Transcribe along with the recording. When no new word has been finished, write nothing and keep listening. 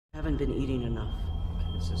Haven't been eating enough. Okay,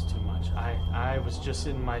 this is too much. I was just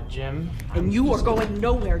in my gym. And you are going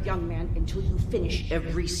nowhere, young man, until you finish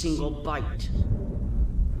every single bite.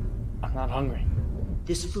 I'm not hungry.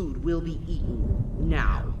 This food will be eaten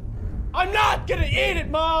now. I'm not gonna eat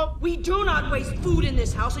it, Mom! We do not waste food in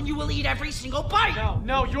this house, and you will eat every single bite!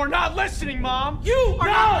 No, you're not listening, Mom! You are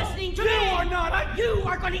not listening to me! You are not! You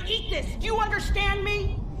are gonna eat this! Do you understand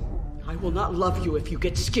me? I will not love you if you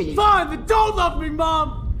get skinny. Fine, then don't love me,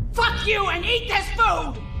 Mom! Fuck you and eat this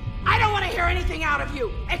food! I don't want to hear anything out of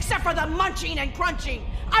you, except for the munching and crunching.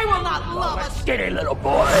 I will not love a skinny little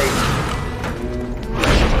boy.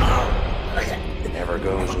 It never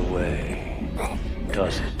goes away,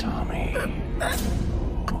 does it, Tommy?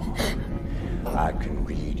 I can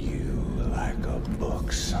read you like a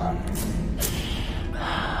book, son.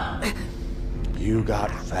 You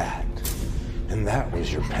got fat, and that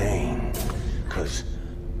was your pain, 'cause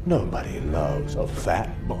nobody loves a fat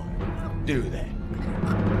boy, do they?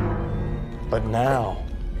 But now,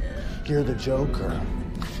 you're the Joker.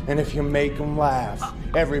 And if you make them laugh,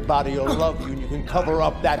 everybody will love you and you can cover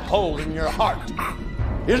up that hole in your heart.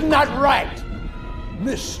 Isn't that right,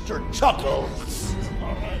 Mr. Chuckles?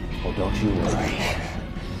 Well, don't you worry,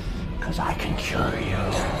 'cause I can cure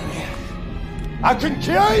you. I can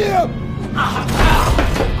cure you!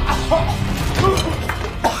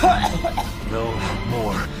 No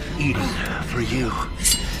more eating for you.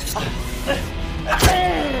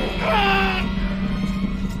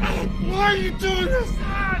 Why are you doing this?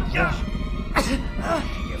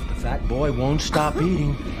 If the fat boy won't stop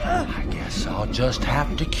eating, I guess I'll just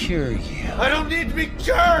have to cure you. I don't need to be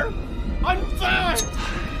cured! I'm fine!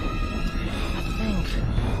 I think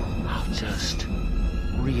I'll just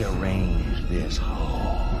rearrange this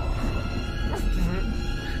hole.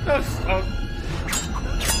 That's so...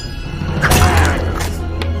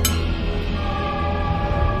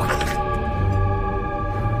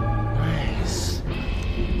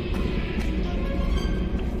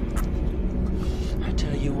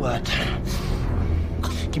 What?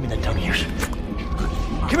 Give me that tongue of yours.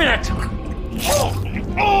 Give me that tongue.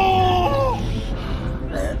 Oh!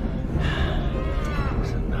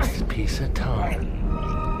 It's a nice piece of tongue.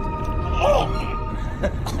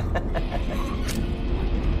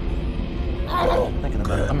 Thinking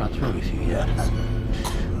about it, I'm not through with you yet.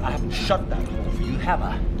 I haven't shut that hole for you, have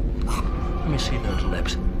I? Let me see those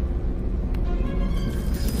lips.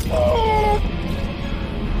 Oh!